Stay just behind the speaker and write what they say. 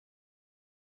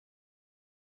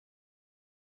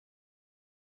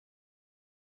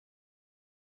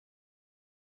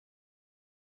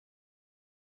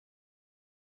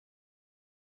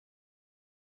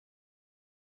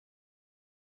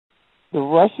the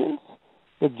Russians,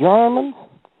 the Germans,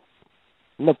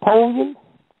 Napoleon,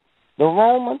 the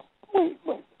Romans.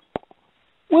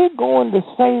 We're going the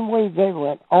same way they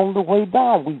went on the way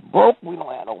down. We broke. We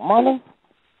don't have no money.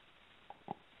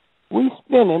 We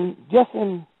spending just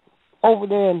over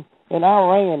there in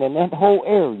Iran and that whole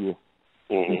area.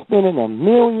 We're spending $1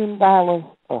 million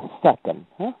a second,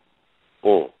 huh?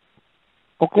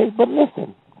 Okay, but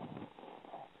listen,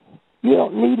 you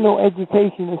don't need no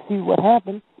education to see what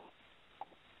happened.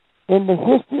 In the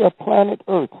history of planet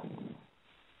Earth,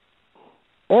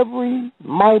 every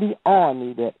mighty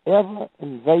army that ever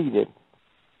invaded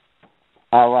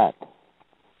Iraq,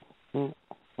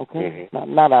 okay,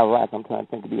 not Iraq, I'm trying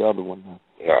to think of the other one now.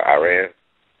 Iran?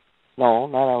 No,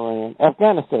 not Iran.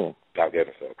 Afghanistan.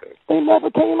 Afghanistan, okay. They never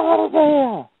came out of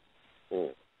there.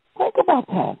 Think about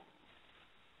that.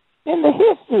 In the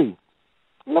history,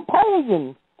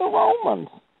 Napoleon, the Romans,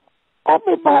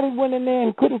 everybody went in there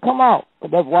and couldn't come out.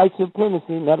 But that white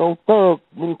supremacy and that old thug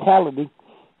mentality,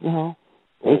 you know,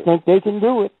 they think they can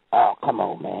do it. Oh, come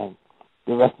on, man.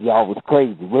 The rest of y'all was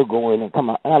crazy. We'll go in and come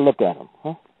out. And I look at them,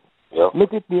 huh? Yep.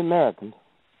 Look at the Americans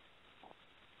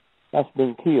that's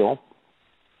been killed.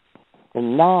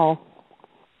 And now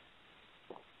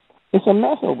it's a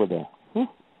mess over there.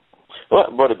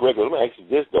 Well, Brother Gregory, let me ask you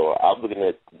this, though. I'm looking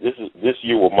at this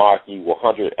year will mark the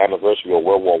 100th anniversary of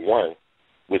World War I,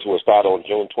 which was started on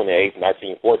June 28,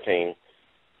 1914.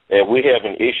 And we're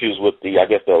having issues with the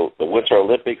Winter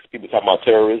Olympics, people talking about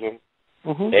terrorism.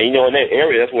 And, you know, in that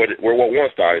area, that's where World War I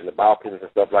started, in the Balkans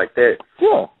and stuff like that.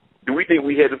 Sure. Do we think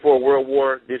we're headed for a world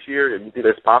war this year? And you think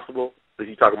that's possible? Because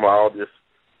you're talking about all this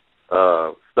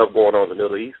stuff going on in the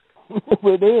Middle East?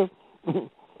 Well, it is.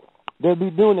 They'll be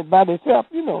doing it by themselves,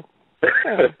 you know.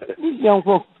 These young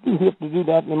folks too hip to do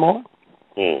that anymore.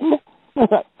 They're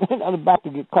not about to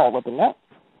get caught up in that.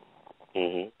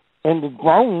 And the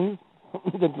drones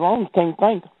can't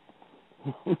think.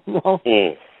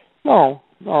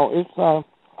 No, it's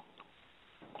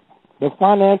the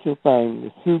financial thing.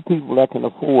 There's few people that can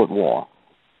afford war.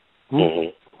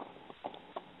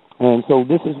 And so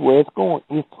this is where it's going.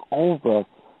 It's over.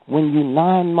 When you're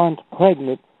 9 months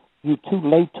pregnant, you're too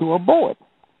late to abort.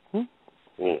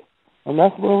 And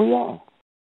that's where we are.